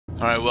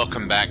Alright,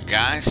 welcome back,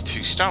 guys,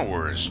 to Star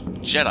Wars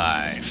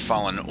Jedi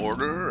Fallen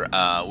Order.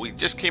 We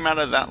just came out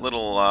of that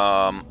little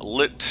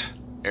lit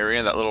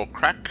area, that little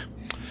crack,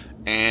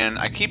 and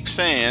I keep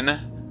saying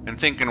and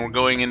thinking we're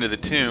going into the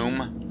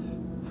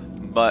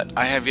tomb, but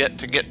I have yet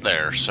to get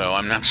there, so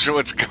I'm not sure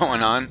what's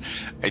going on.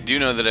 I do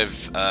know that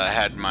I've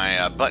had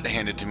my butt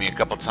handed to me a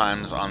couple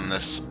times on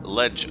this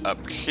ledge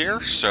up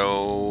here,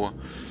 so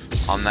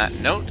on that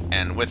note,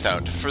 and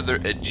without further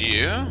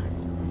ado...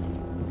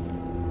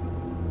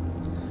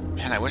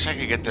 Man, I wish I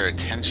could get their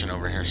attention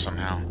over here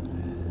somehow.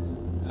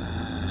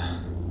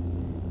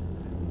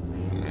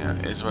 Yeah,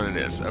 it is what it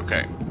is.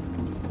 Okay.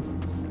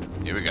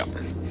 Here we go.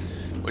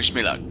 Wish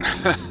me luck.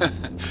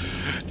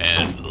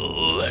 And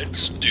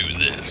let's do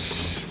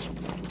this.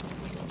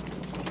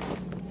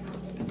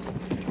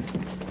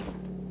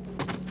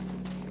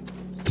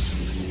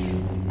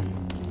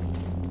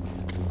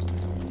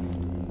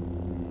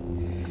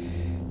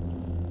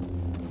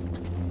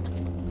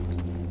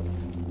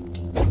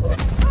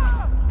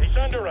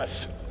 Under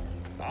us.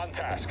 On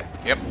task.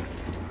 Yep.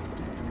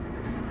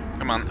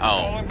 Come on.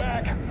 Oh. Falling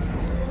back.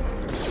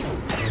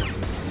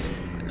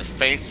 In the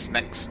face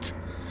next.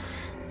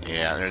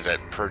 Yeah, there's that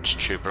purge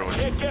trooper.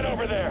 Can't get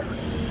over there.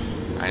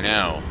 I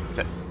know.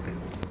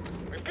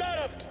 We've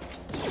got him.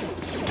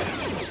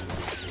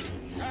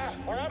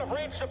 We're out of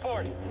range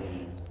support.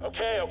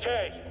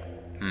 Okay.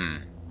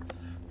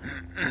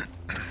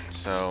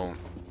 So.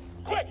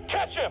 Quick,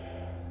 catch him.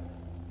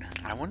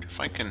 I wonder if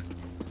I can.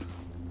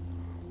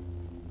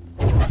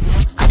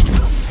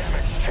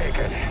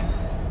 Taken.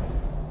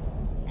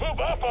 Move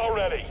up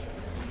already.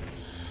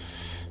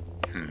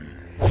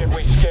 Did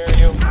we scare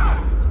you?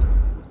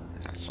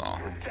 That's all.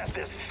 Death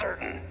is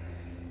certain.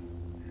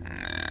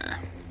 Nah.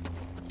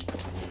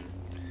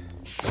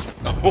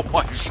 Oh,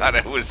 I thought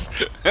it was.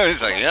 I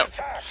was like, yep.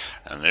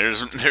 And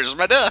there's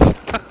my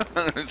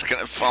death. I was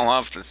gonna fall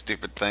off this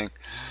stupid thing.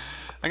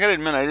 I gotta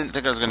admit, I didn't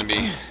think I was gonna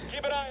be.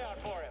 Keep an eye out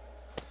for him.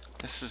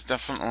 This is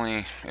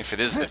definitely, if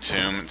it is the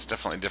tomb, it's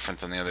definitely different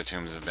than the other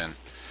tombs have been.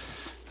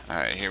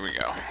 Alright, here we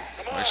go.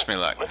 Wish me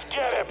luck. Let's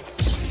get him.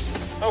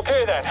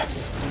 Okay then.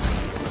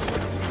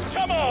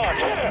 Come on,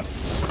 hit him.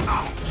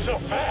 So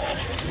fast.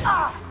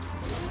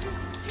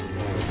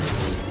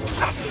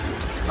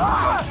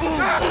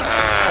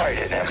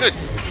 Good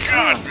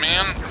God,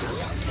 man.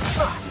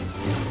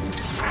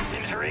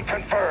 Injury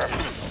confirmed.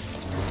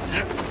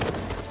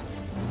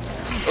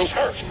 Oh.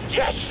 Hurt.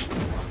 Yes.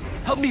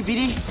 Help me,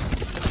 BD.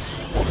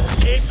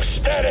 Keep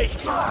steady.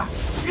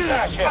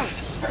 Back him.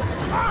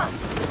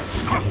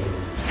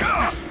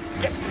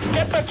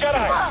 Get the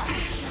Jedi!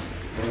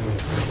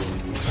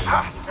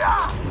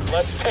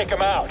 Let's take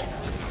him out.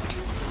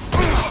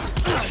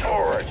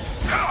 Forward.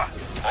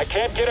 I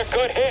can't get a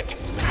good hit.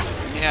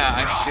 Yeah,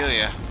 I feel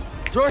ya.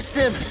 Door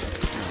stim.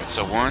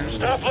 So one.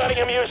 Stop letting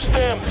him use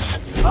stims.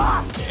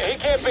 He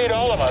can't beat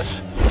all of us.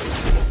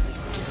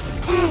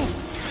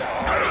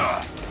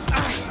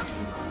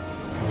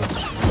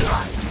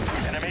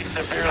 Enemy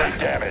severely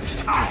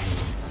damaged.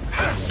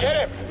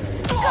 Get him!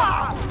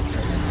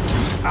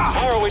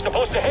 How are we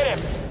supposed to hit him?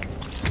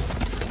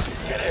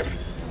 Get him.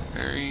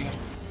 Very.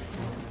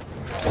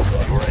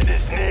 Your end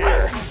is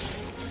near.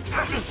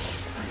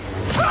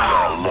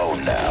 You're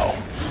alone now.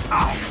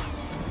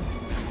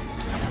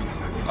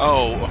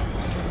 Oh,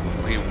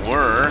 we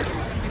were.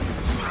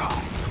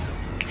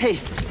 Hey,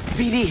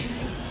 BD.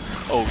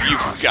 Oh,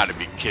 you've got to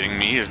be kidding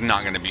me. He is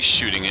not going to be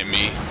shooting at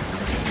me.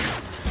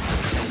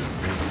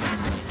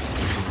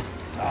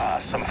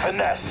 Some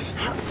finesse.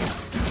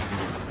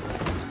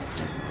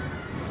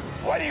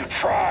 Why do you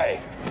try?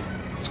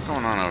 What's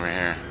going on over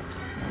here?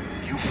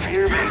 You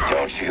fear me,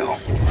 don't you?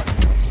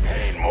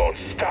 Pain won't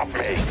stop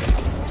me.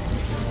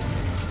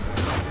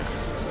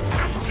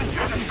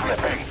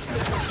 Slipping.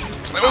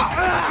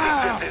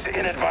 Oh. This is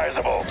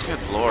inadvisable.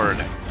 Good Lord.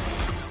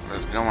 What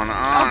is going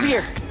on? Up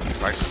here.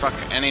 Do I suck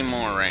any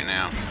more right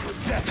now?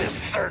 Death is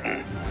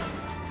certain.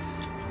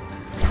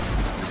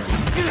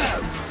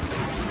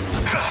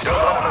 Don't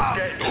let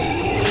him escape.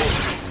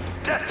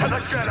 Death to the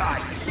Jedi.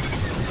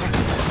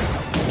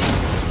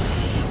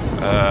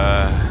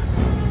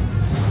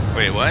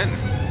 Wait, what?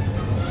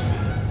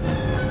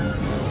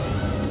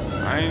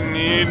 I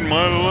need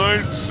my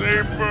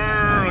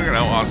lightsaber! Look at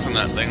how awesome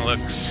that thing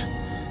looks.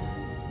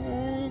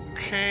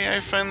 Okay, I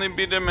finally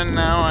beat him and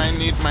now I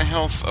need my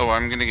health. Oh,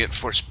 I'm gonna get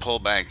force pull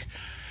back.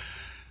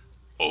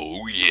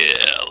 Oh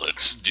yeah,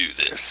 let's do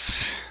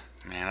this.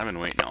 Man, I've been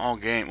waiting all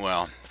game.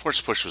 Well,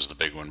 force push was the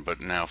big one,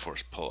 but now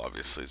force pull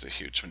obviously is a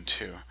huge one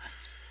too.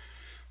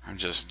 I'm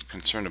just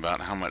concerned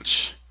about how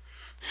much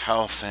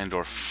health and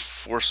or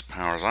force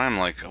powers. I'm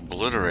like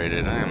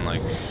obliterated. I am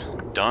like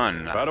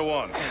done.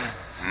 Padawan,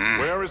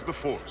 where is the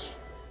force?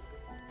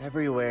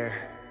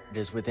 Everywhere. It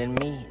is within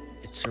me.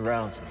 It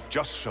surrounds me.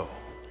 Just so.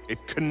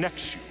 It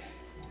connects you.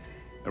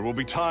 There will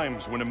be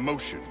times when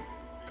emotion,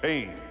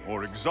 pain,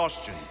 or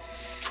exhaustion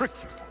trick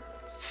you.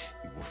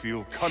 You will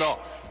feel cut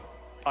off,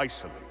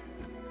 isolated.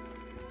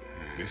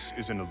 This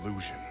is an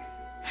illusion.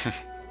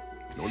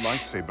 Your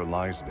lightsaber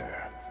lies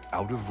there,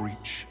 out of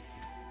reach,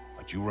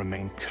 but that you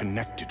remain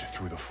connected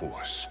through the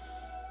Force.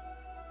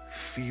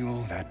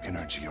 Feel that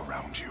energy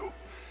around you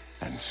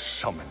and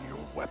summon your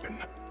weapon.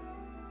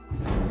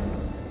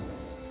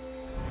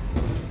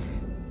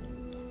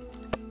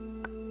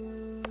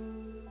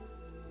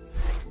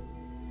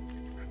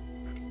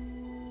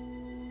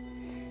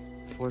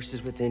 Force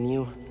is within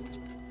you,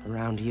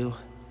 around you,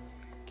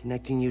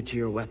 connecting you to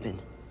your weapon.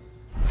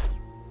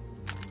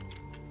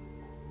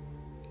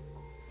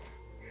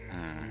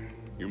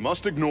 You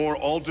must ignore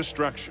all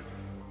distraction.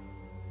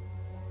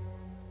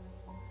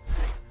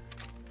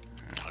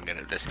 I'll get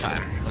it this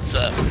time. What's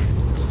up?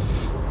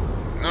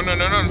 No, no,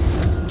 no, no.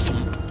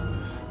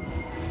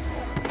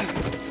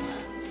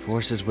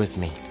 Force is with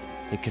me.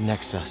 It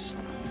connects us.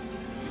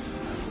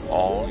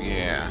 Oh,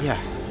 yeah. Yeah,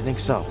 I think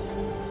so.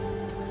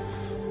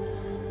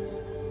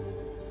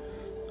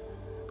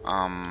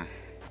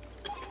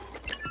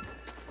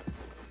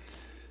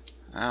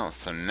 Oh,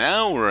 so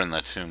now we're in the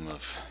Tomb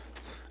of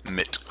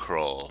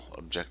Miktrull.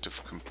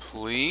 Objective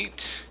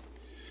complete.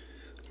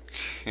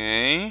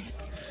 Okay.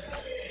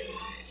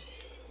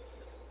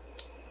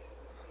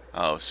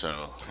 Oh,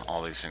 so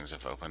all these things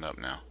have opened up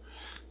now.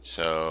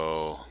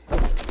 So...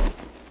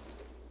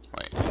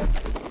 wait.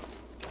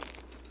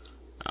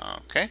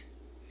 Okay.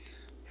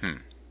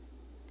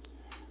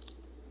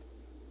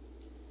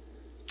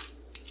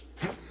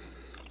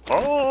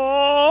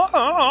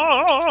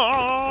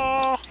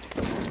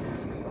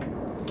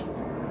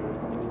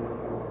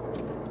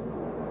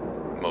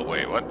 Oh,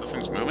 wait, what? This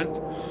thing's moving?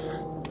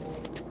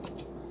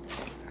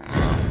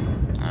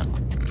 That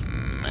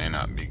may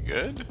not be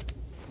good.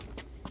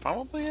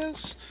 Probably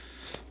is.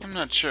 I'm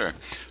not sure.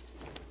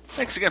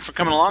 Thanks again for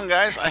coming along,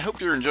 guys. I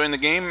hope you're enjoying the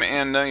game,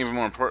 and even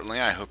more importantly,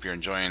 I hope you're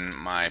enjoying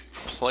my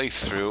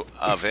playthrough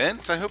of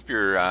it. I hope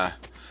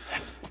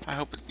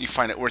you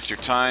find it worth your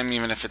time,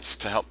 even if it's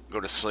to help go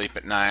to sleep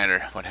at night or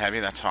what have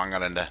you. That's how I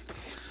got into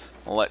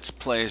Let's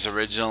Plays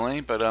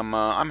originally. But I'm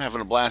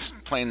having a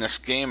blast playing this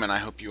game, and I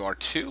hope you are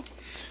too.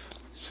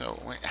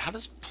 So, wait, how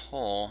does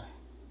pull...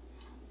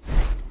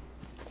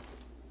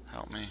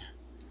 help me?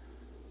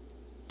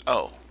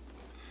 Oh.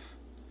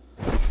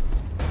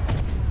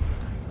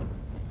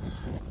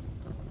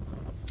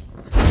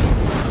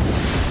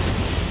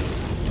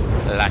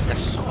 Like a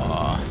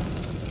saw.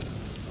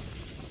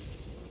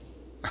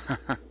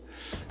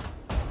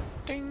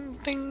 Ding,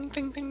 ding,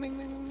 ding, ding, ding,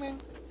 ding,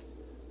 ding.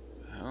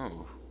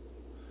 Oh.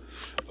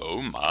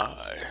 Oh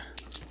my.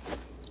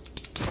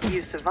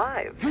 You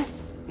survived.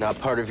 Not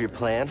part of your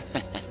plan?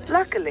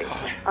 Luckily,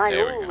 I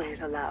There we go.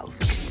 always allow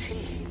for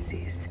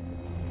contingencies.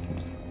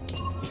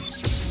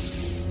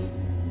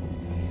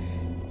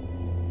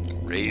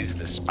 Raise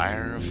the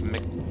spire of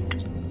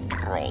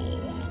Miktrull.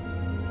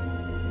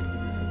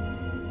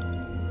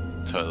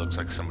 So it looks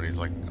like somebody's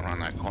like around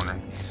that corner.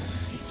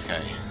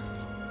 Okay.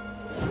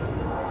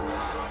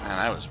 Man,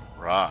 that was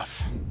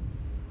rough.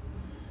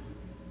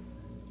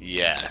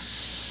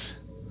 Yes.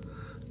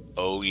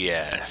 Oh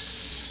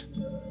yes.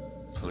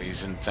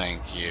 Please and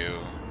thank you.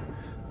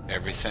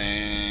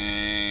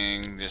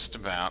 Everything just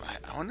about.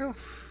 I wonder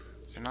if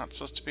there's not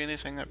supposed to be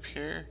anything up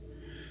here.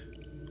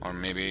 Or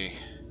maybe...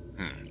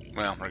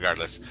 well,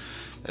 regardless.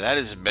 That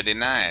is pretty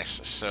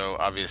nice. So,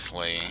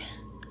 obviously...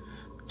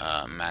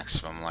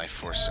 maximum life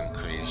force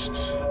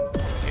increased.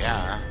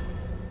 Yeah.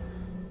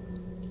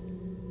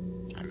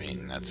 I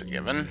mean, that's a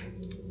given.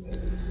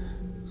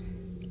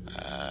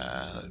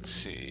 Let's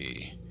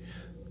see.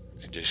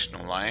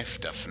 Additional life,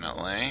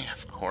 definitely.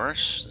 Of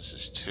course. This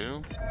is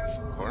 2.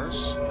 Of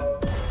course.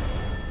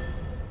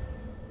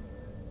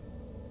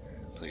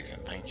 Please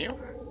and thank you.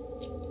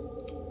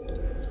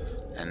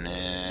 And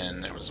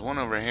then there was one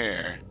over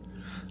here.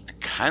 I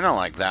kind of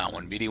like that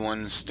one.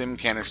 BD1 stim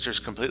canisters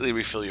completely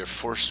refill your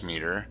force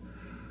meter.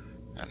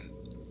 And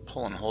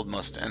pull and hold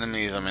most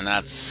enemies. I mean,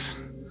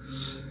 that's...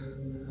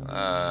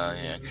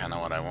 yeah, kind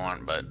of what I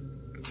want, but...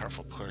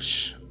 Powerful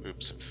push.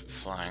 Oops,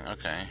 flying.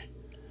 Okay.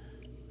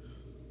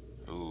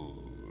 Ooh,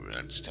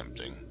 that's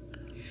tempting.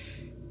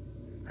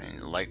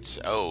 And lights...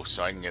 Oh,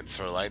 so I can get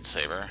through a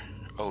Light-Saber.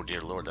 Oh,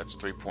 dear lord, that's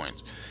 3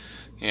 points.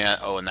 Yeah,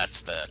 oh, and that's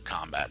the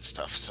combat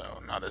stuff, so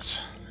not as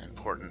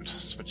important.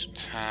 Switch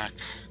attack.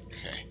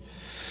 Okay.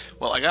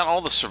 Well, I got all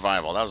the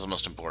survival. That was the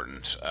most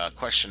important.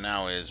 Question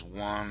now is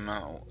 1...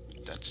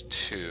 That's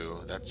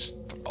 2. That's...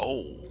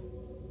 Oh!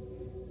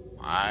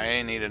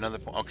 I need another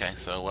point. Okay,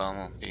 so, well,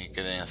 we'll be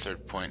getting a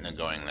 3rd point and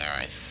going there,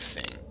 I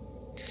think.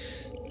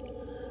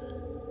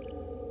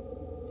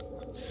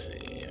 Let's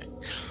see.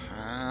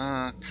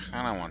 I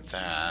kind of want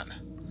that.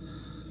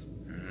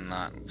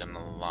 Not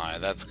gonna lie.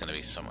 That's gonna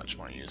be so much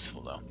more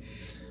useful, though.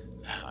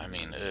 I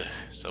mean,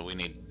 so we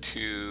need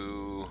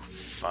 2,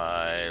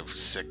 5,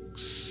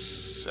 6,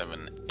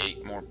 7,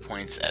 8 more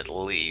points at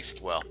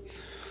least. Well,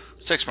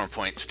 6 more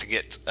points to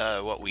get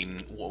what we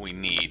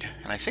need,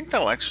 and I think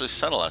that'll actually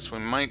settle us. We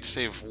might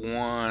save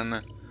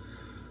 1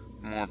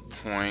 more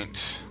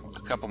point,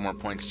 a couple more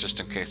points, just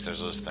in case there's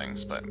those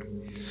things. But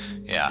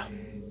yeah,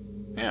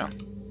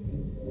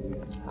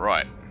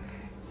 right.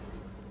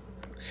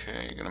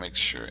 Okay, gonna make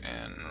sure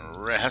and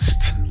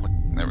rest.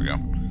 There we go.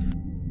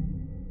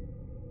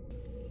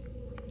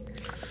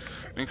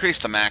 increase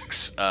the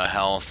max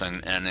health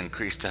and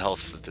increase the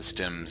health that the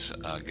stims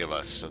give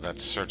us, so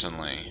that's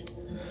certainly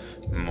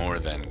more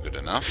than good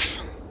enough.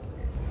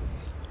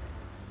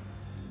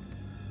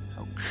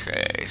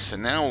 Okay, so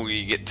now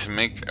we get to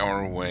make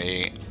our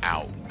way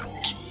out.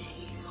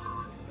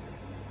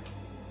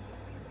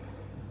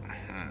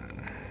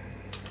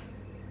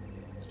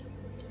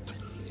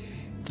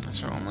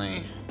 Is there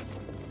only...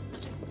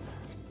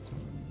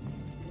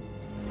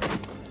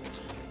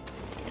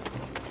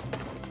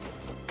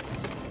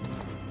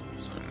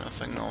 So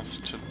nothing else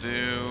to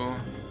do?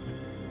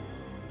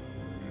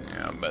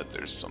 Yeah, I bet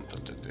there's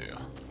something to do.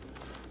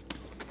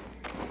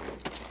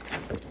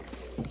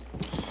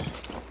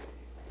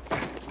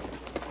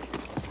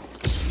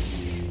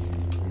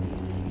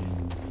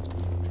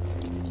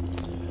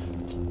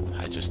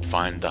 I just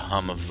find the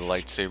hum of the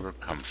lightsaber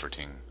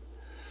comforting.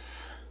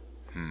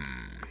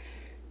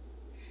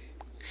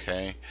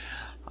 Okay,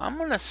 I'm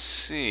gonna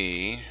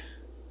see.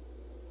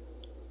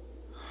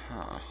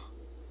 Huh.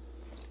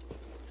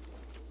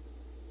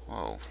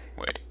 Whoa,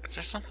 wait, is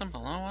there something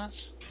below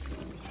us?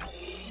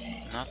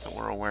 Not that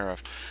we're aware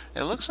of.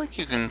 It looks like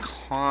you can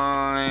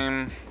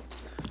climb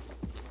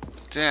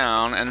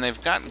down, and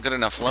they've got good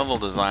enough level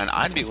design.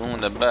 I'd be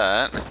willing to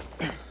bet,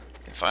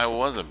 if I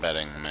was a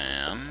betting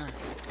man,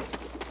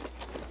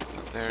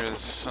 that there is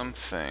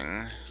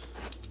something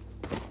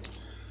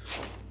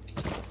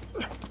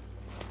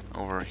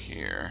over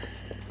here.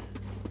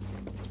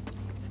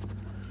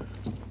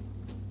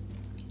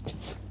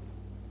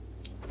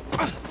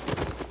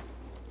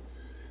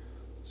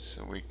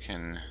 So we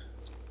can...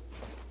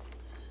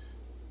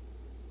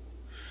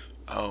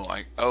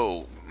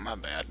 Oh, my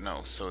bad.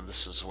 No, so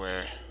this is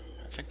where...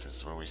 I think this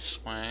is where we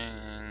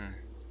swing.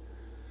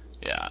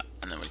 Yeah,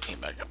 and then we came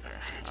back up here.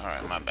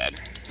 Alright, my bad.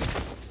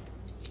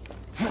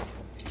 I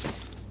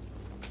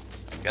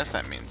guess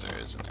that means there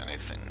isn't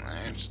anything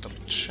there. Just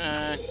double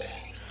check.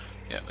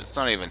 Yeah, it's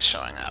not even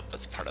showing up.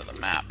 It's part of the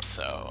map,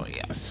 so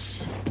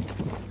yes.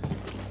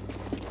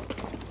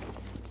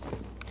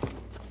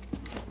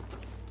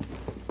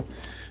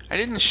 I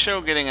didn't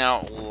show getting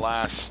out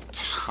last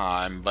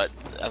time, but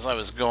as I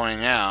was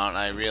going out,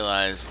 I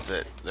realized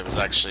that there was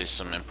actually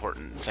some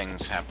important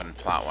things happen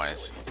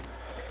plot-wise.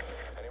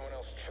 Anyone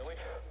else chilly?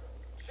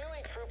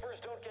 Chilly troopers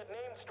don't get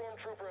named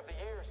Stormtrooper of the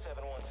Year,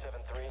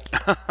 7173.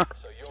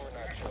 So you're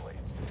not chilly.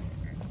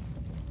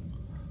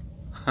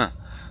 Huh.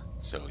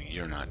 So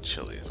you're not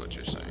chilly, is what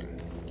you're saying.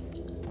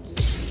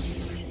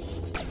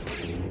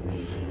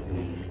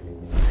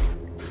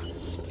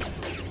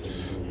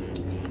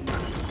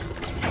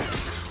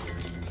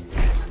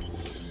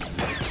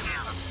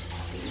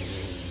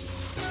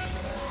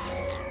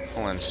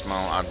 Pulling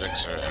small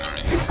objects or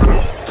enemies.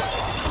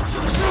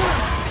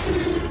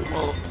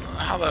 Well,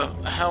 how the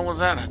hell was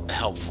that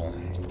helpful?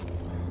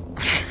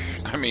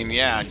 I mean,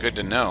 yeah, good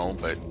to know,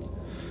 but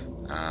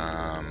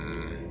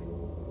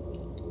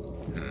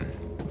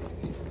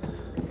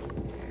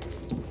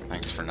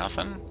thanks for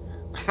nothing.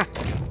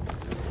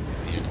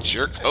 You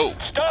jerk! Oh,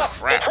 Stop!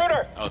 crap!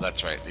 Intruder! Oh,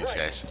 that's right, these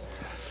guys.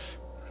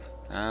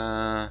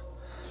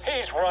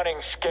 He's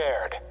running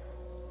scared.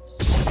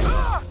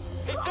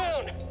 He's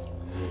down!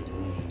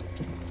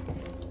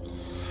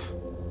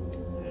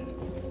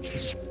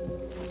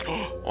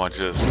 Watch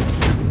this.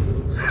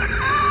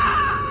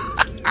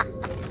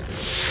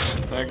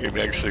 I could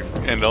actually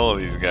end all of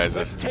these guys.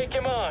 Let's take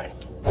him on.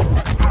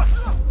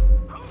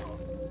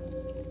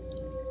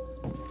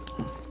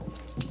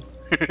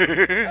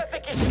 I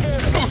think he's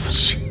scared. Oh,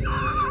 shit.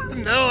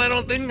 No, I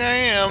don't think I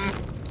am.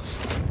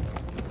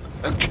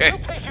 Okay. He'll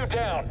take you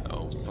down.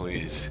 Oh,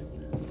 please.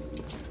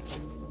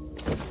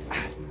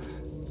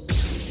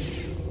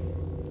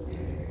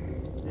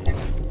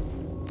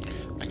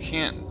 I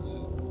can't.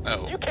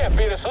 Oh. You can't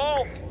beat us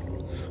all.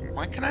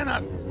 Why can I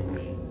not?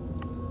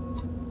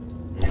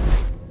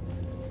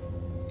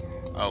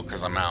 Oh,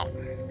 because I'm out.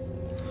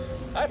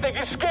 I think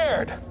he's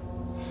scared.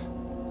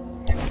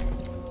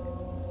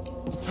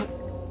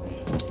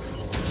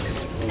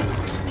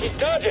 He's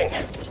dodging.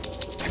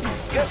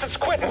 Guess it's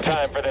quitting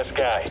time for this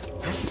guy.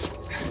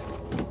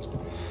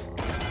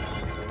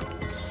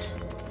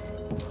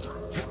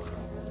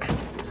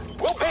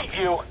 We'll beat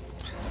you.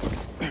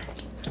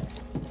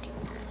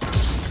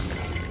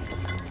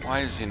 Why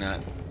is he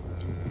not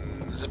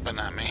zipping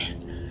at me?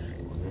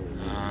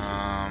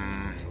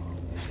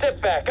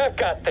 Step back, I've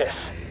got this.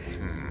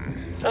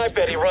 I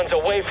bet he runs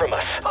away from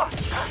us.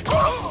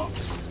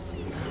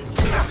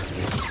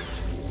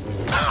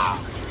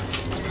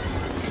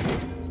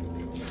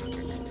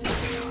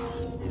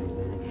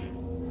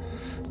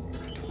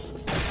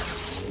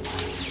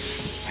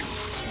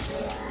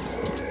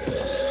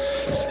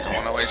 Don't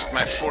want to waste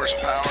my force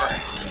power.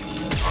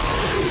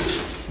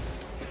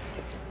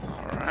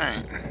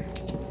 Alright.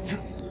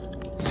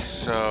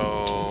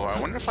 So, I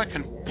wonder if I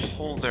can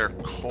pull their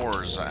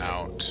cores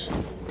out.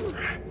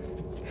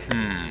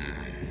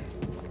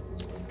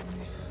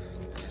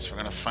 Guess we're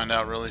gonna find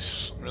out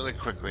really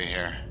quickly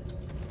here.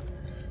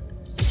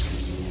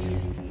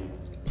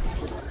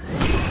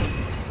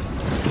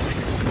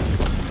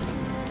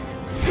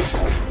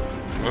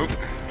 Oop.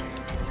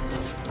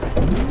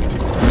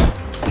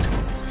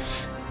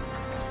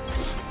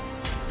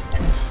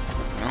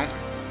 Nope.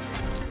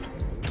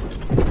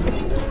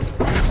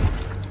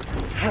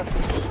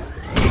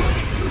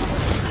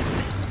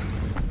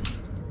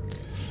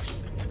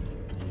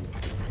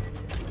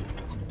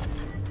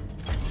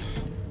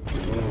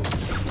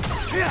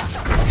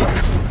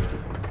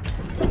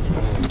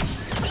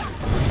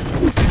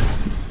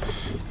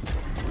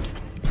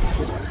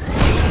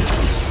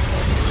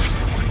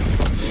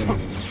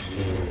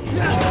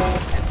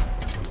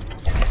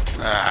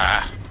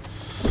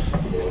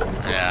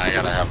 Yeah, I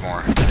gotta have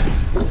more.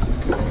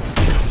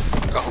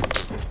 Oh,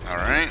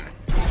 alright.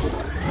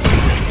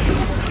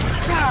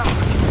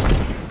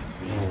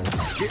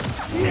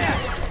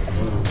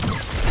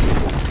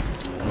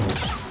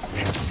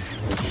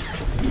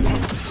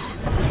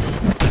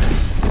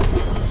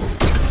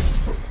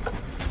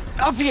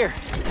 Up here!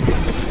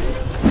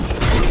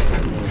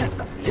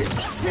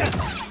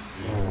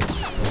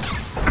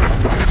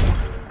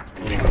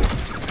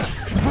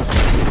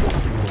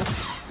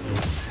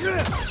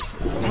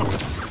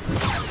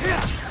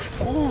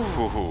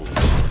 Ooh,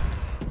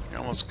 you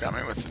almost got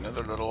me with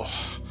another little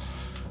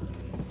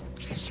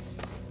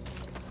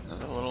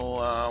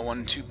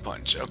 1-2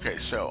 punch. Okay,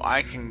 so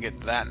I can get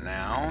that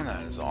now.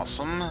 That is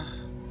awesome.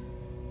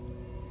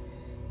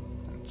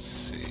 Let's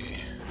see.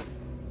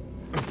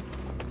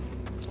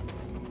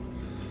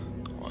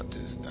 What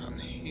is down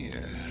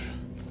here?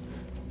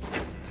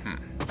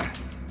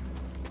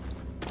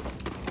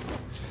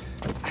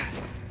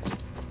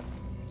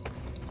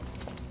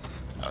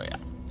 Oh yeah.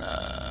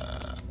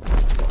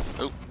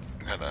 Oh,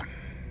 gotta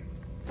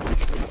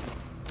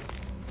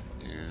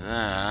do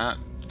that.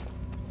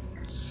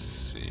 Let's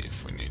see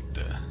if we need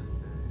to.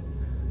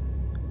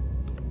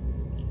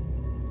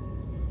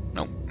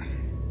 Nope.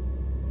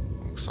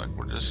 Looks like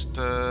we're just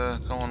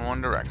going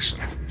one direction.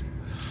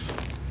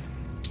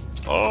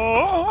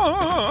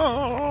 Oh!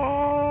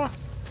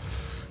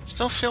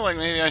 Still feel like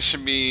maybe I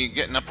should be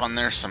getting up on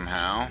there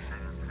somehow.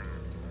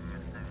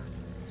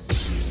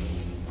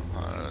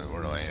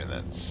 Where do I hear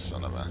that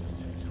son of a...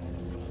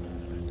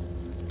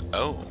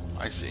 Oh,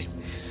 I see.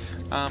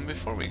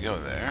 Before we go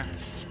there...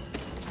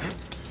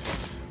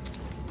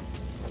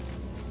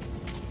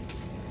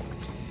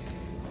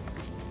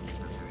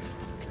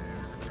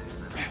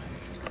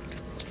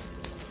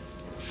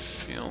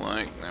 feel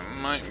like there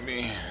might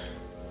be...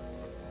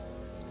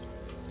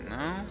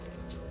 No?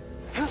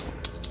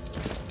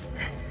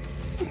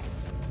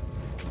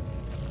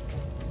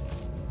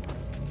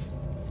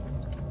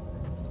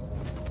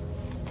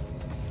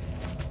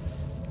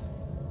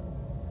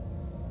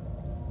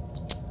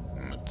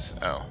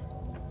 Oh.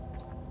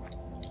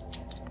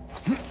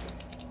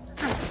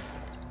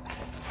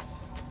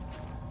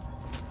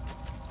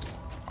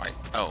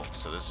 Oh,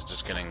 so this is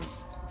just getting...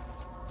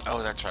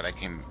 Oh, that's right, I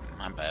came...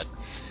 My bad.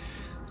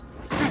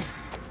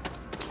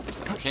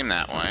 I came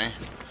that way.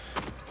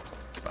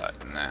 But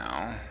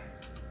now...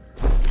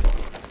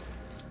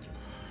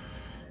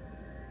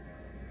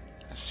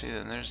 I see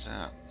that there's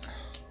that...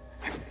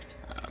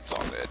 That's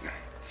all good.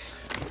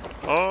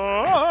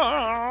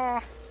 Oh!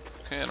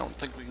 Okay, I don't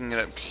think we can get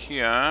up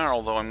here,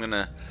 although I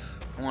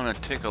want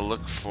to take a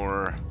look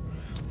for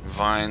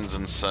vines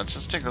and such.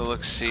 Let's take a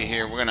look, see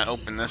here. We're gonna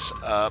open this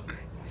up,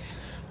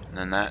 and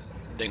then that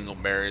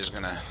dingleberry is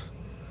gonna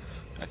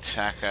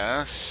attack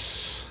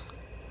us.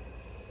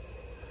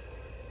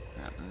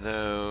 Got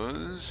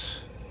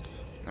those.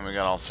 And we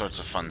got all sorts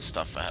of fun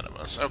stuff ahead of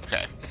us.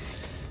 Okay.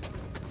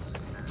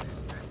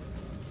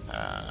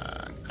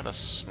 Could have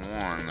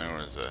sworn there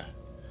was a...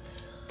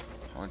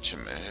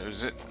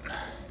 Who's it?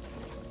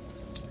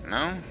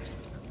 No?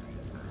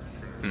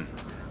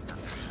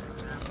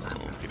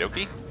 Okie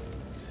dokie.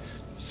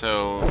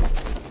 So...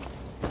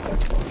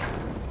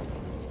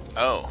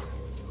 Oh.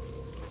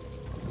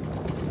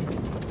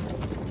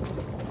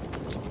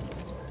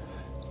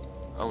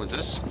 Oh, is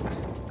this...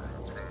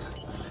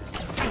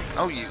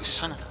 Oh, you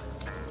son of...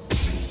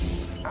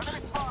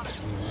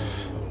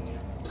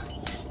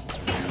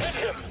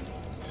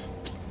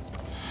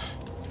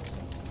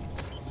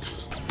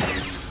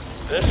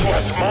 This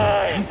one's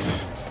mine.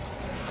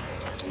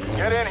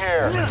 Get in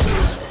here.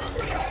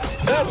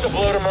 That's a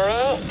blow to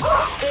morale.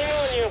 Stay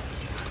on you.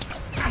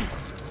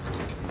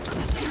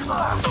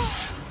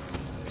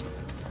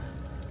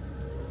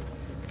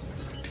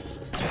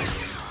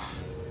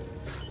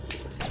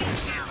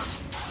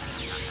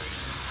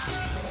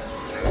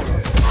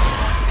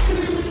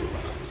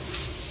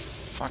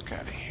 Fuck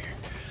out of here.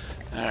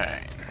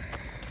 Alright.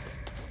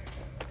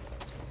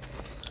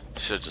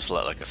 Should just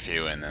let like a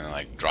few in and then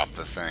like drop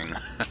the thing.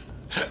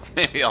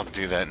 Maybe I'll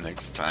do that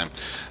next time.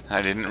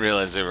 I didn't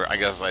realize there were... I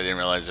guess I didn't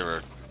realize there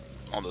were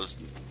all those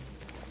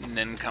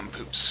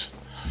nincompoops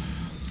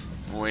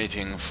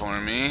waiting for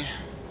me.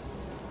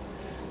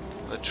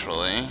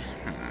 Literally.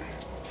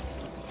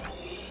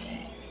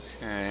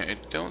 Okay, I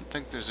don't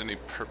think there's any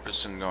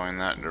purpose in going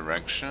that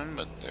direction,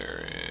 but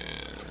there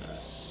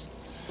is.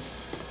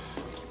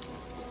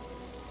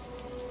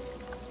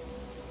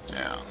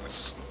 Yeah,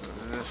 let's go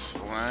this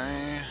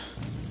way.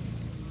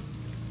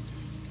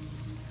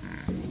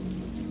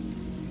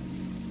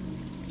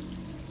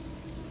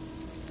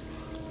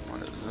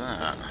 is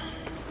that?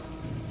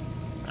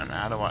 And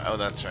how do I... Oh,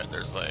 that's right.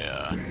 There's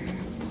a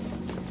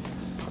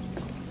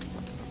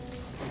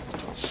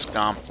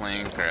scomp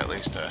link, or at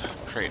least a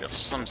crate of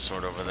some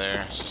sort over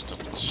there. Just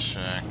double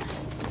check.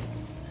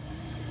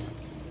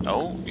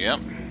 Oh, yep.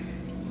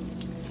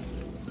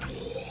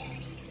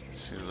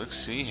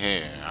 See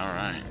here.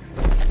 Alright.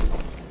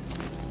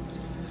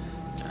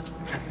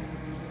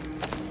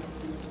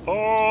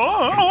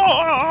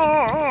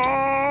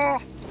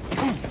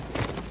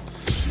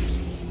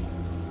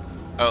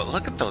 Oh,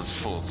 look at those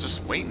fools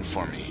just waiting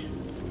for me.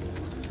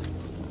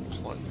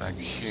 Plug back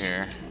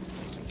here.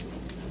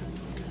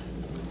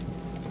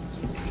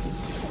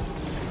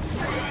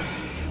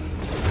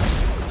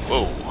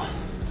 Whoa.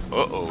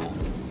 Uh-oh.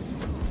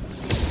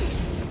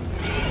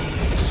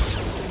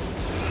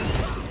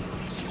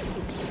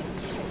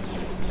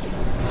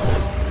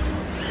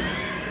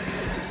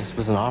 This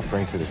was an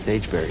offering to the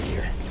Sageberry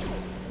here.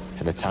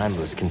 At the time, it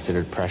was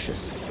considered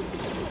precious.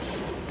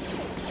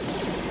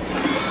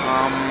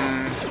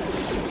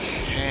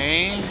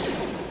 Okay.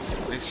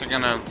 At least you're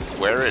gonna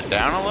wear it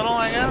down a little,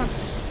 I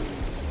guess.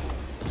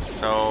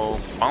 So,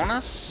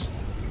 bonus?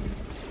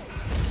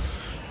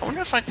 I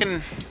wonder if I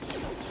can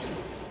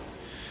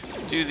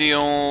do the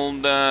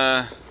old,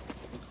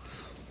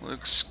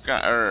 Luke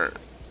Skywalker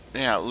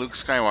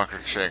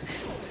trick.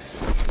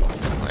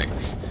 Like,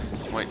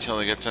 wait till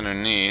he gets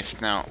underneath.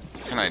 Now,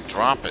 can I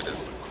drop it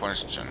is the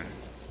question.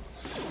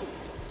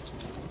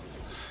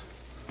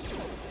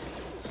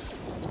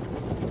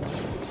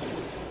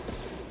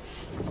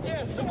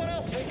 Yeah, someone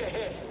else take a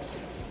hit.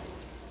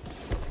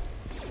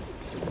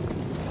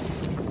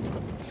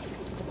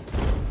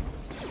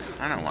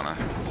 I don't want to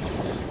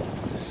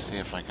see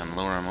if I can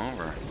lure him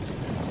over.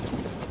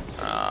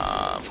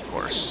 Of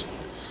course.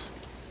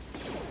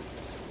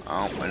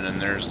 Oh, and then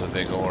there's the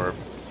big orb.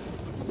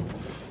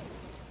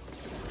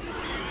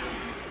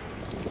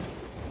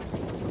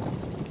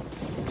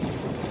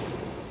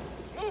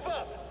 Move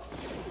up.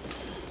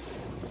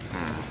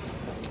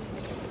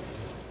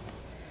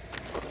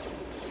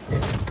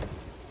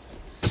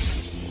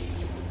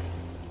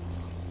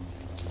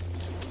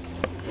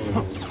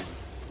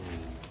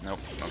 Nope,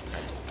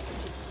 okay.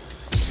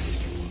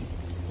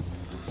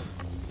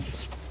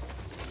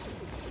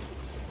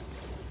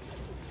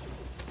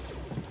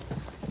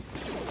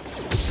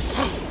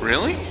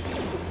 Really?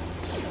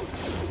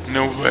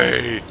 No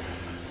way.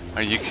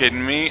 Are you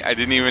kidding me? I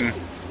didn't even...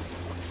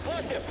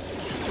 Lock him.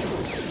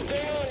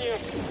 Stay on you.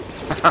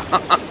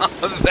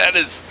 That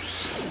is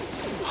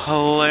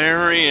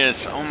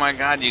hilarious. Oh my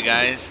god, you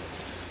guys.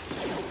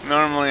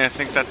 Normally I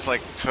think that's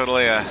like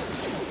totally a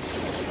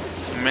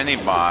mini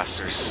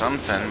boss or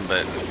something,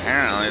 but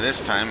apparently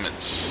this time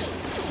it's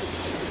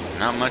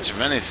not much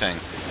of anything.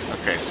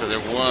 Okay, so there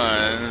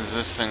was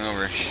this thing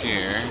over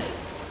here.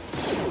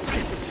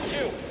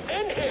 You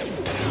and him.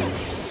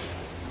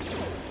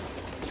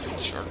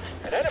 Sure.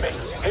 An enemy.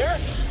 Here?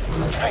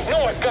 I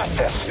know I've got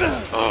this.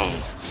 Oh.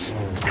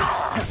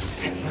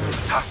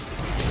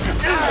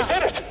 I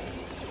did it.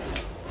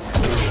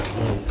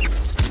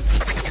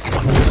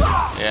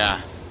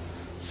 Yeah.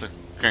 So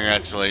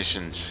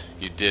congratulations.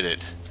 You did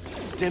it.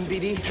 Stim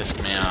BD?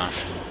 Pissed me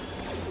off.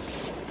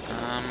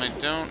 I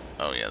don't...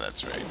 Oh yeah,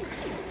 that's right.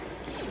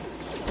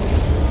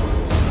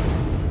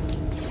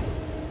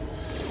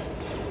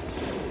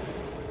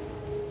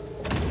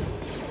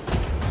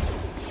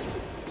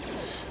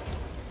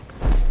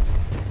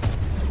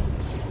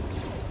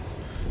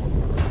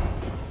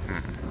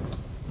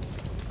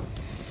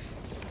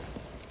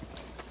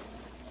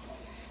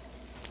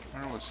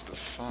 Where was the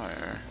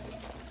fire?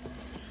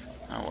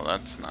 Oh, well,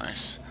 that's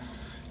nice.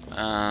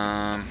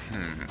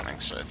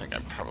 Actually, I think I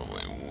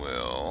probably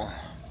will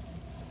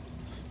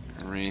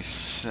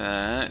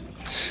reset.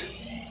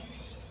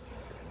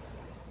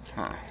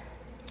 Huh.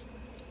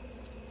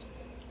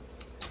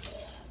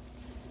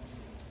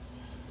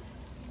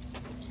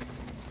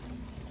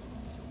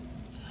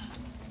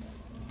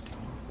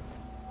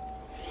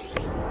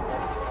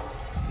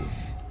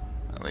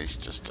 At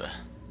least just to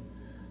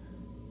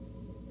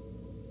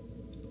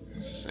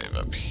save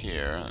up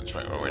here. That's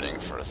right, we're waiting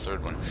for a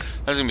third one.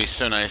 That's gonna be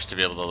so nice to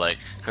be able to, like,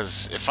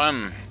 because if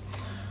I'm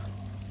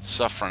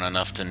suffering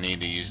enough to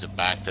need to use the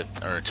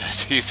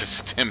to use the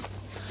stim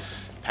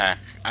pack,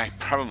 I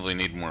probably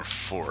need more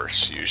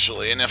force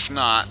usually, and if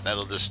not,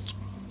 that'll just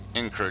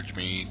encourage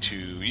me to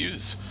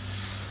use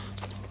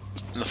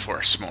the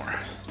force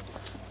more.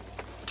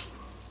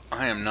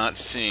 I am not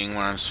seeing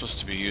where I'm supposed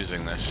to be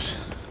using this.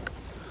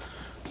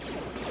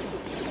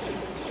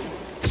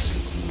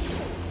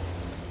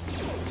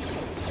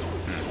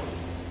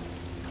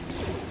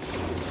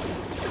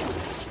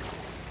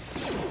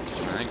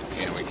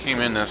 Came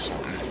in this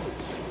one.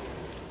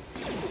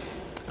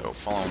 So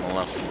follow the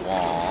left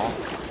wall.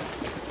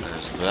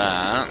 There's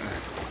that.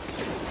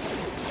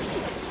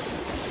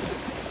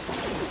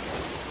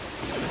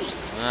 There's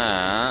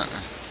that.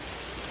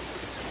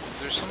 Is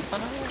there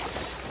something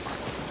else?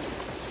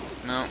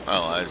 No.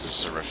 Oh, it's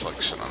just a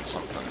reflection on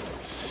something.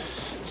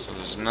 So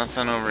there's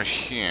nothing over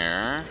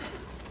here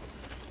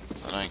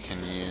that I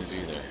can use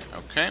either.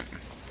 Okay.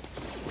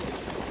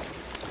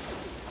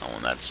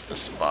 that's the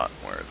spot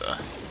where the...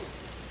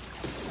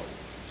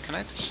 Can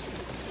I just...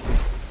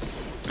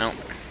 Nope.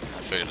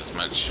 I figured as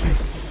much.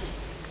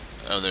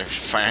 Oh, they're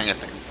firing at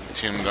the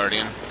Tomb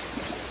Guardian.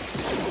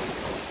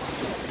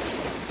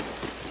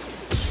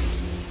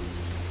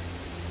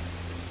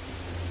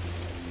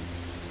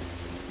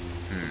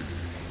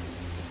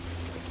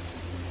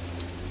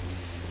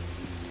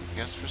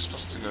 Guess we're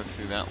supposed to go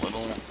through that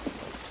little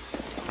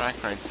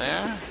crack right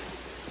there.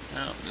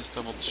 No, just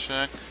double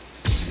check.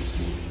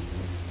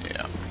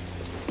 Yeah.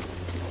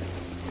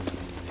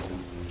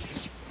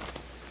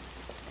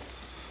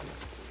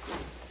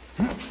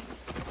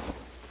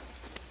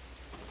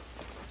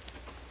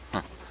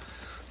 Huh.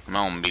 Come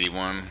on,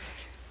 BD1.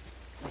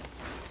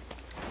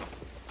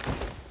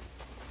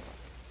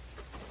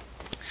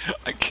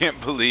 I can't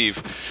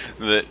believe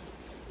that.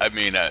 I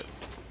mean, that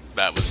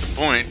was the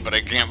point, but I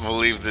can't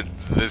believe that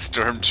the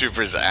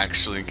stormtroopers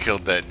actually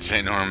killed that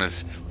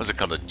ginormous, what's it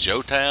called, a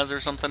Jotaz or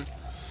something?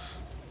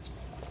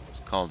 It's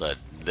called a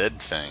dead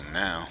thing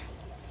now.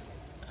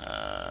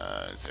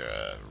 Is there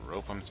a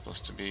rope I'm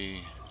supposed to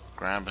be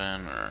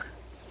grabbing, or...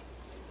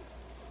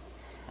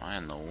 Why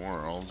in the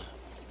world?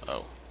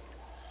 Oh.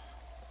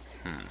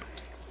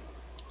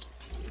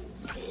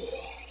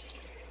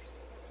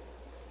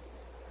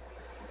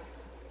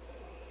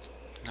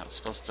 Not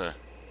supposed to...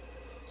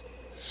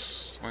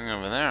 swing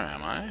over there,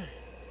 am I?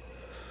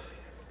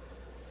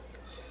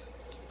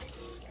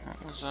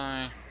 What was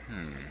I?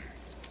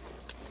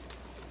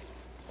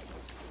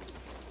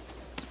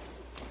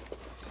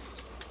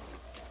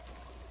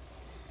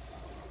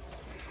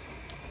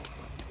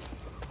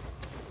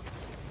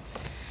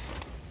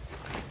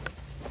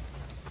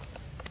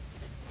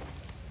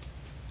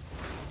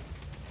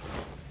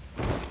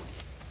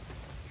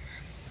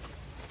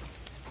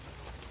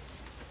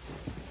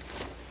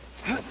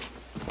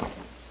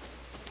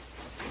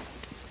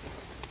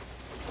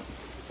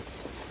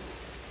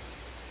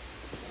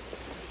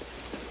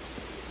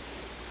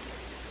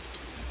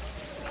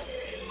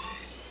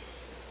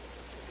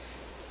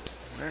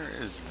 Where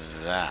is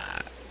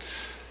that?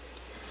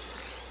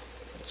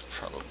 That's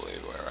probably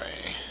where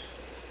I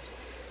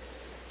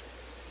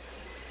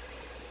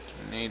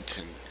need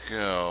to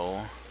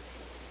go.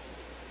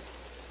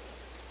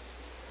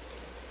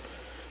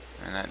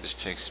 And that just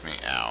takes me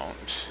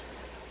out.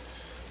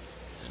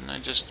 Didn't I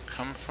just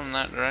come from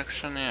that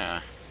direction?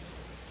 Yeah.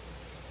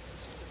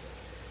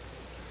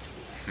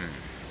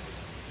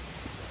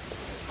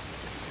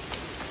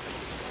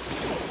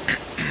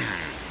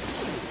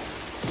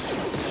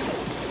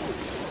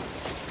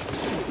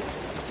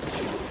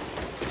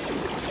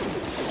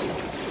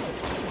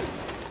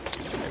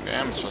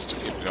 I'm supposed to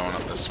keep going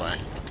up this way.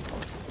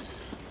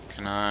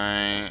 Can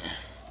I...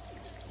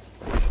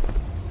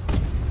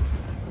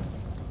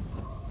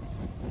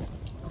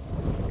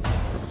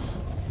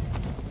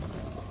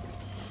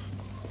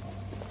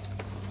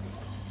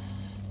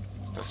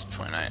 At this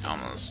point I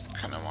almost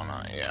kind of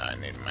want to... Yeah, I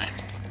need my...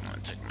 I'm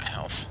going to take my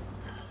health.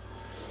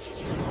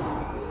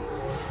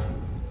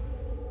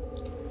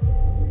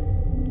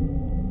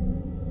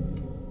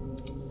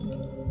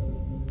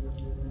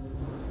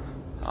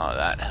 Oh,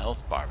 that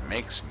health bar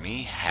makes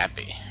me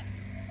happy.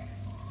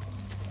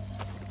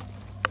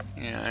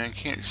 Yeah, I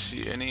can't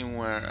see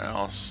anywhere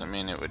else. I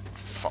mean, it would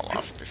fall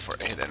off before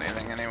I hit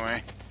anything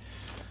anyway.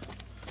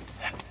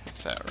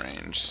 With that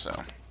range,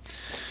 so...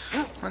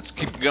 Let's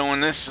keep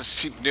going this.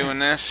 Let's keep doing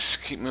this.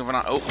 Keep moving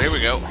on. Oh, there we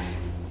go.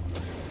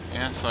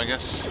 Yeah, so I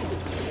guess...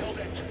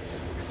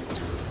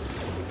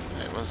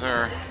 It was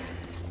our...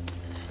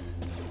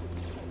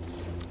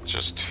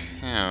 Just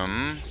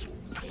him...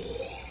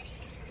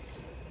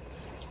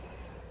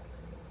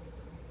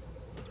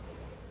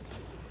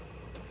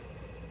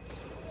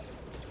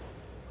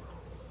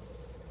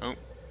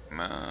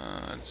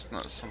 it's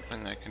not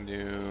something I can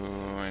do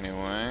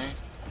anyway,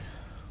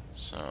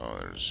 so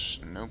there's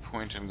no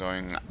point in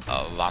going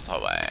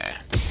that way.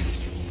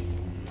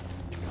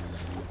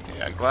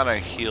 Yeah, I'm glad I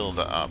healed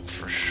up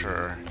for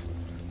sure.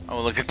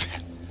 Oh, look at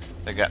that.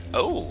 They got...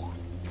 Oh!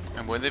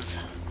 And where they've...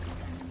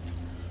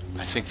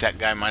 I think that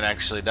guy might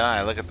actually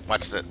die. Look at...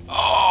 Watch that.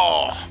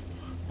 Oh!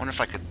 Wonder if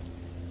I could...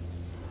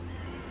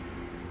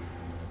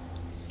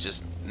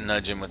 just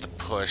nudge him with a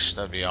push.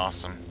 That'd be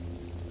awesome.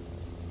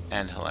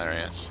 And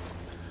hilarious.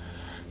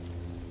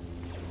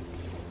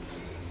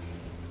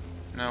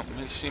 No,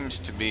 he seems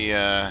to be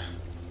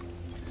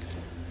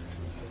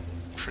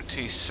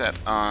pretty set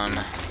on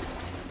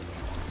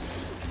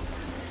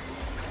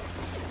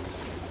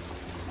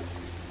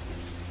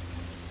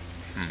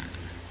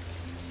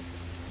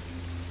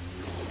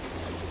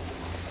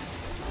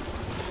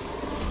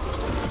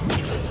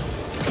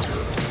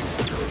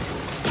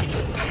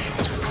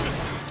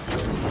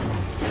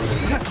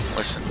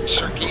Listen,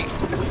 Sharky.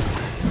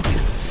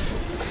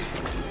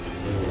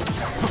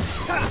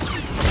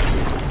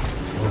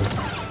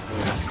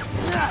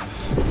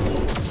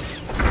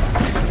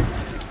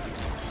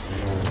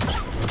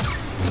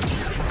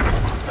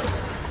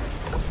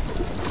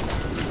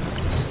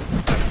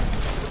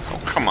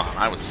 Come on,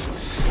 I was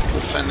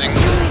defending. Ooh.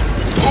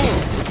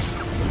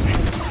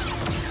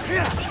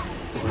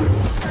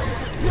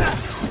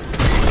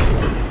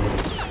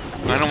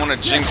 I don't want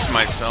to jinx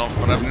myself,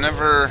 but I've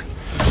never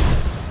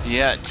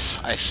yet,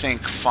 I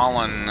think,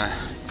 fallen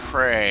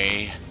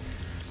prey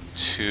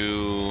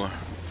to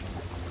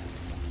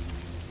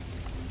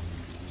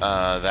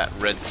that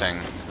red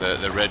thing,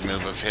 the red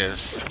move of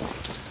his.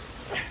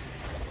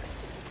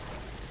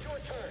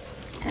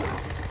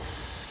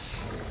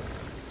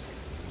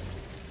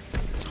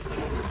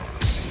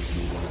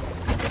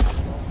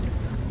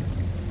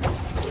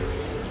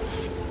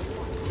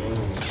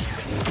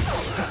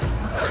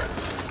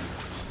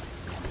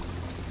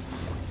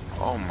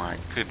 Oh my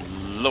good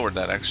lord,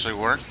 that actually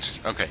worked.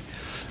 Okay.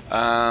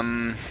 A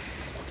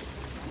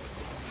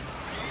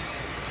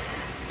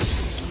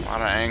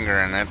lot of anger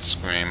in that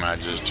scream I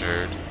just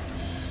heard.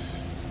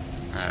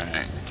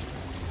 Alright.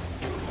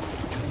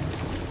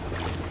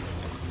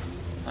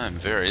 I'm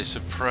very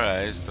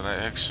surprised that I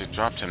actually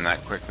dropped him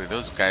that quickly.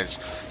 Those guys,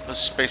 those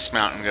Space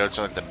Mountain goats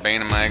are like the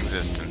bane of my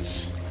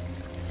existence.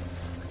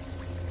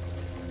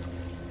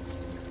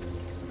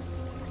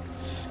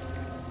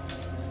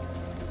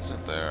 Is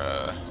it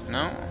there,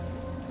 no?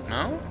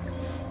 No?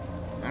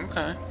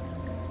 Okay.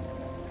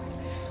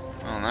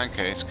 Well, in that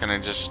case, can I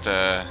just,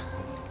 the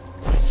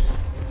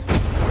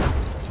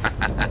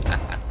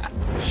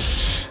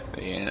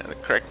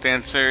correct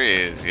answer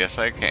is yes,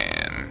 I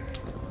can.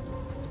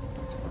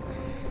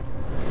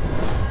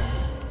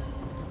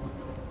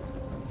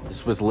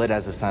 This was lit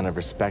as a sign of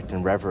respect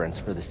and reverence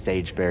for the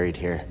sage buried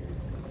here.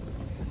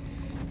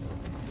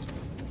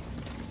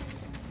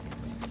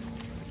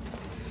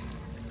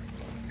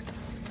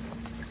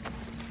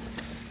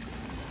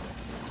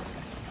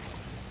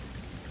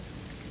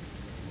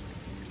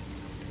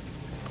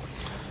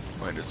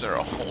 Wait, is there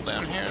a hole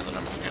down here that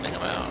I'm forgetting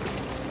about?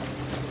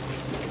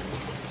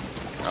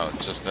 Oh,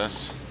 it's just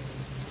this?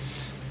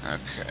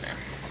 Okay.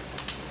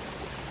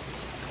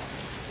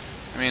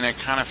 I mean, I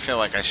kind of feel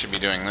like I should be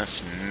doing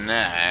this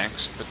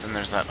next, but then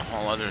there's that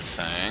whole other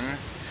thing.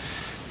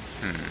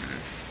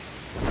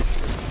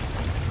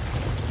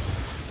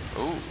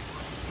 Ooh.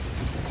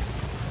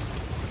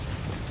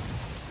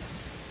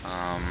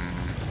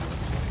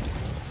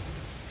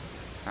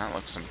 That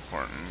looks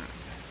important.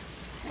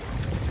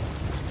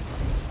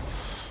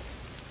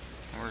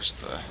 Where's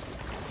the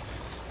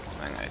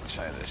thing I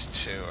tie this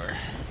to, or...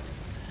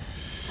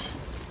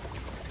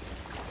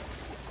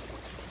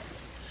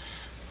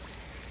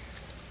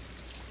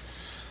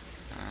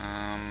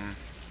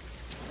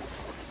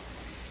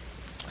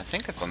 I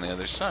think it's on the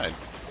other side.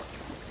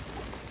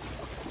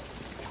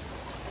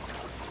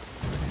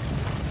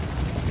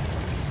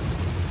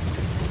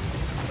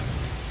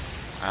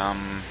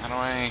 How do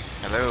I...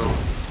 Hello?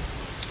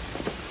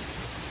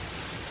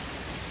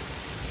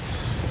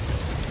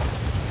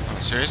 Oh,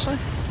 seriously?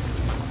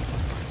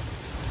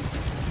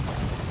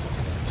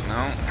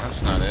 No,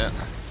 that's not it.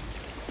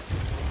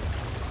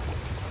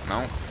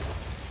 No.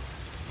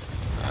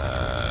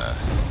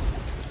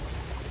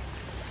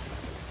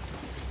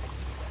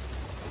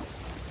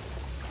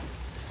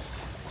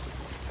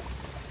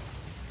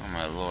 Oh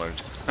my lord.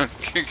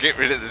 Get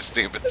rid of this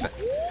stupid thing.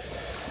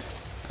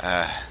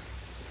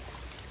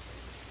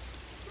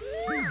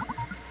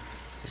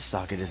 This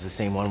socket is the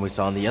same one we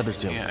saw in the other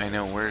tomb. Yeah, I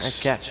know.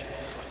 Nice catch.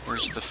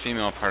 Where's the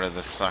female part of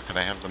this socket?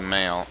 I have the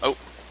male. Oh!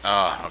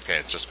 Oh, okay,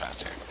 it's just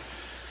past here.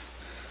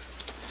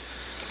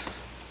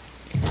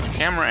 The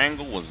camera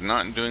angle was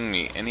not doing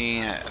me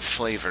any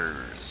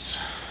flavors.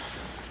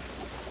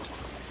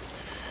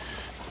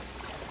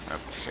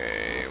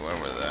 Okay, where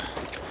were the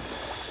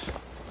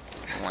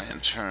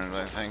lanterns?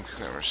 I think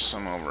there were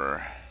some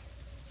over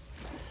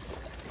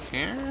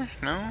here?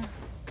 No?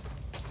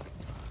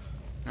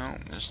 No,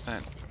 just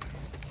that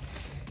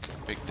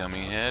big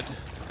dummy head.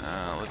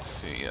 Let's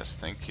see. Yes,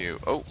 thank you.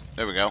 Oh,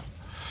 there we go.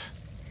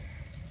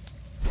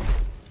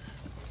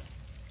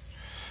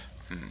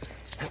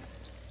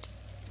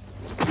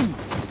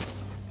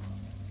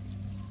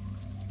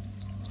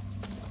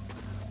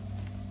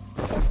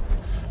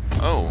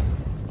 Oh.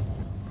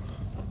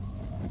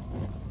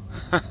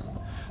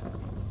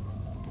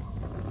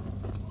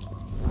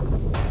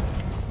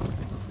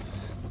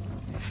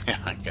 Yeah,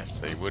 I guess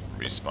they would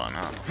respawn,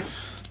 huh?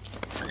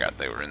 Forgot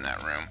they were in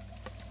that room.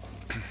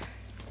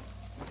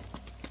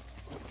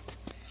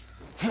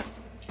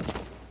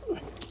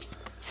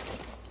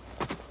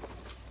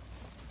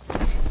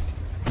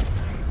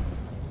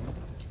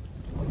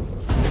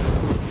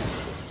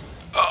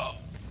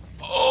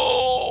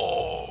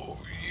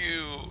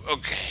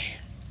 Okay.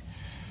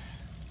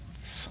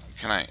 So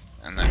can I,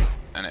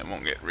 and it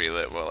won't get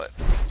relit, will it?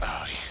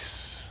 Oh,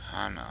 yes.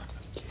 I'm not.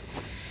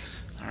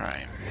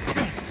 Alright.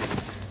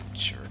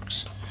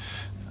 Jerks.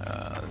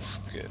 Let's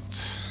get...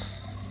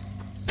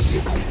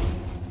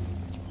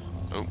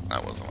 Oh,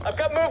 that wasn't one. I've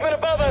got movement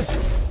above us.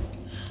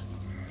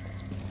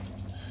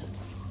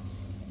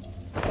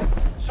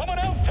 Someone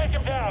else take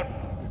him down.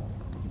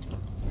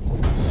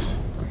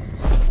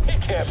 He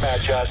can't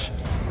match us.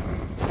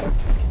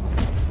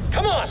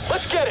 Come on,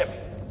 let's get him!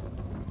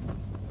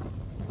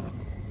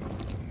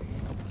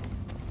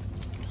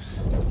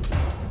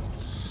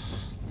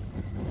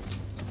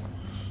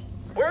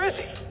 Where is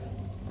he?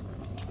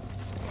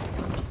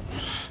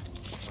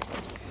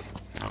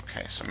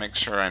 make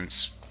sure I'm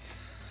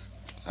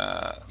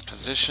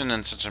positioned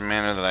in such a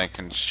manner that I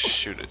can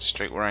shoot it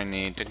straight where I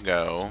need to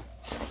go.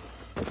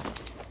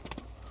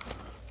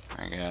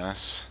 I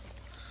guess.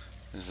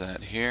 Is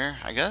that here?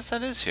 I guess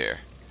that is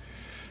here.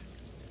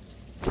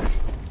 What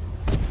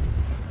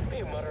are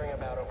you muttering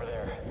about over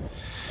there?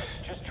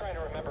 I'm just trying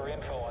to remember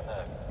info on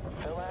the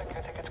Philac,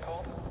 I think it's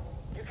called.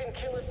 You can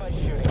kill it by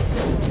shooting.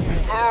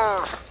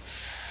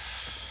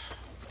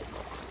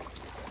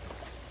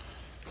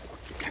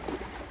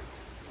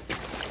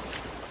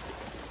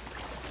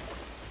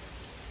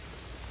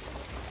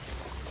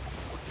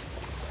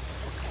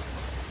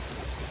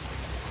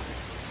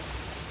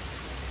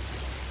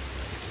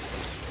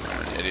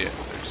 I'm an idiot.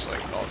 There's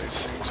like all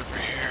these things over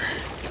here.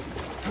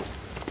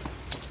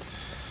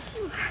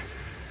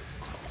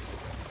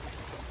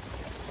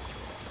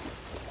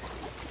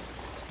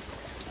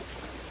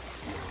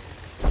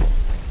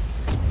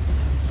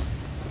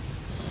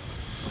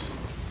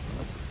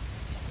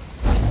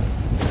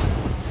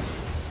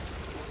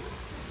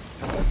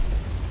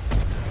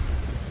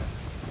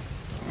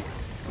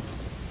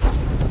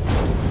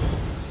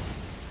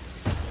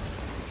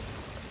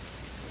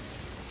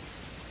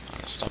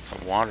 Stop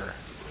the water.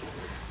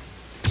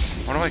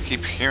 What do I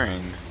keep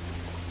hearing?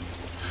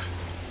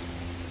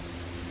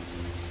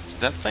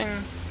 That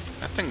thing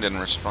didn't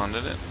respond,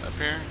 did it? Up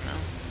here? No?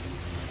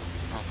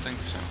 I don't think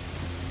so.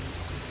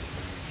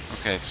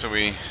 Okay, so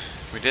we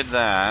did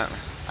that.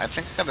 I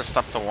think I gotta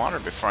stop the water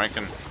before I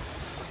can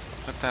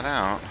put that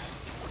out.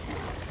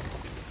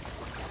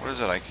 What is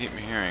it I keep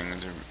hearing?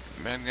 Is there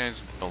bad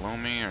guys below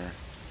me, or...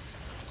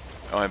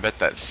 Oh, I bet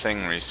that thing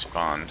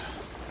respawned.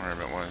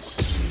 Wherever it was.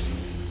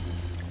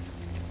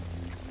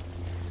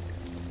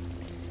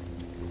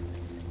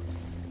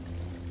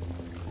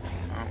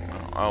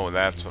 Oh,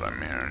 that's what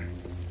I'm hearing.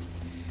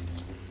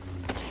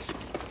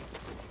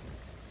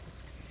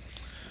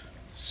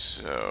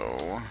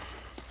 So...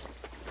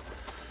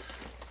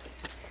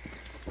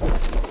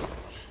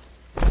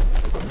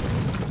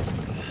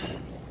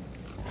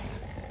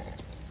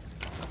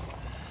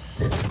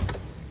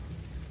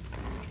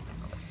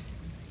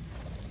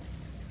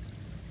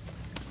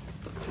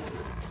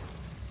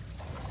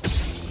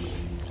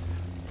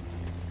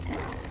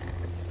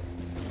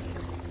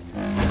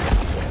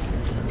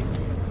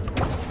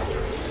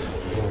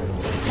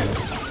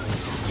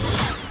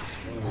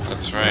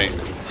 That's right.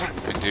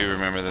 I do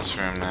remember this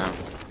room now.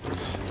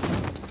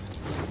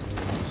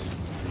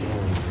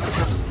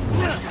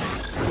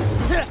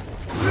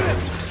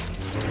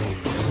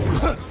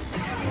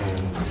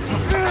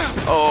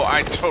 Oh,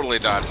 I totally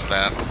dodged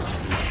that.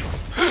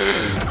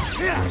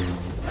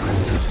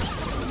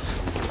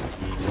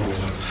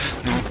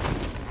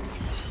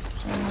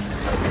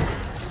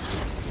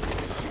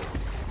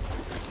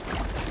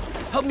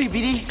 Help me,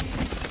 BD.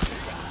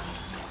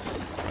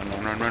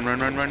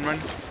 Run.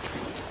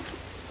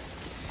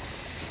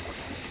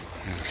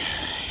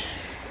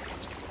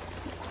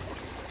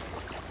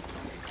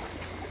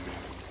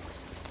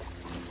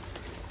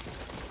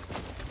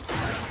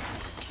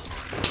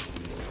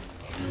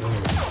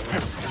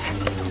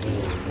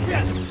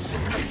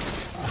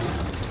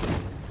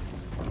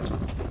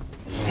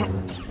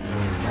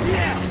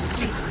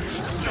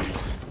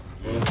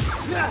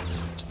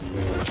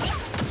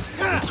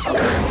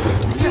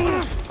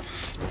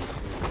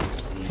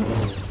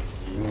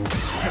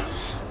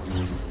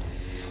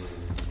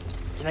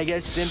 Can I get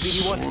a stim,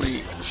 BD1?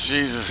 Sweet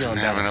Jesus in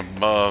heaven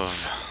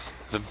above.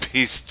 The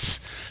beasts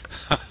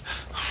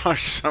are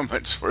so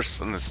much worse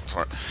than the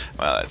storm.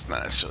 Well, that's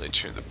not necessarily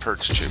true. The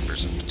perch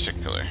troopers in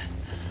particular.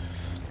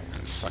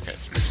 And suck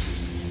it.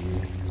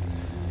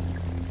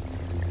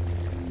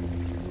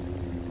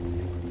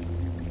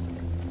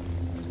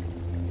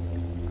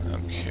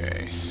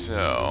 Okay,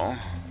 so...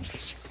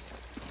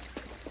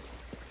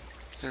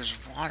 There's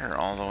water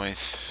all the way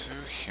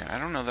through here. I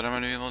don't know that I'm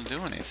going to be able to do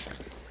anything.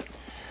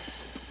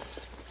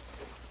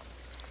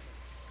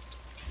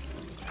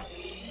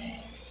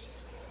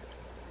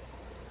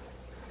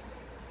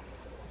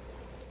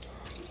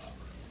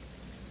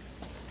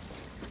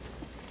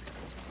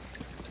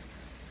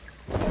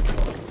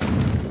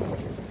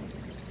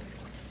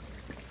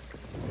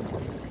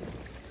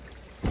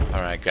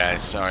 Alright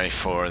guys, sorry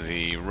for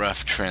the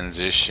rough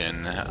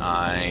transition.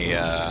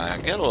 I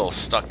get a little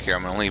stuck here.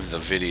 I'm going to leave the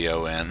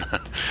video in.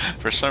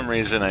 For some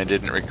reason I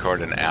didn't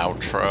record an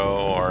outro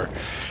or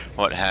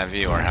what have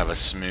you, or have a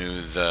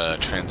smooth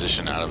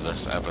transition out of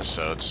this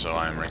episode, so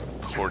I'm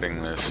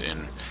recording this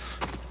in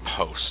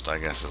post, I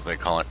guess as they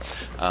call it.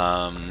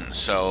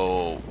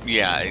 So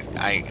yeah,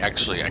 I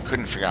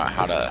couldn't figure out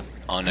how to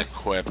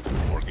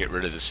unequip or get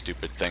rid of this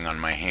stupid thing on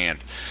my hand,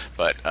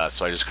 but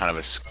so I just kind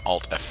of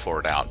Alt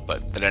F4'd out.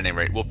 But at any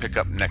rate, we'll pick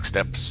up next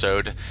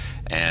episode,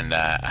 and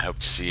I hope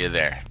to see you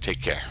there.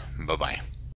 Take care. Bye bye.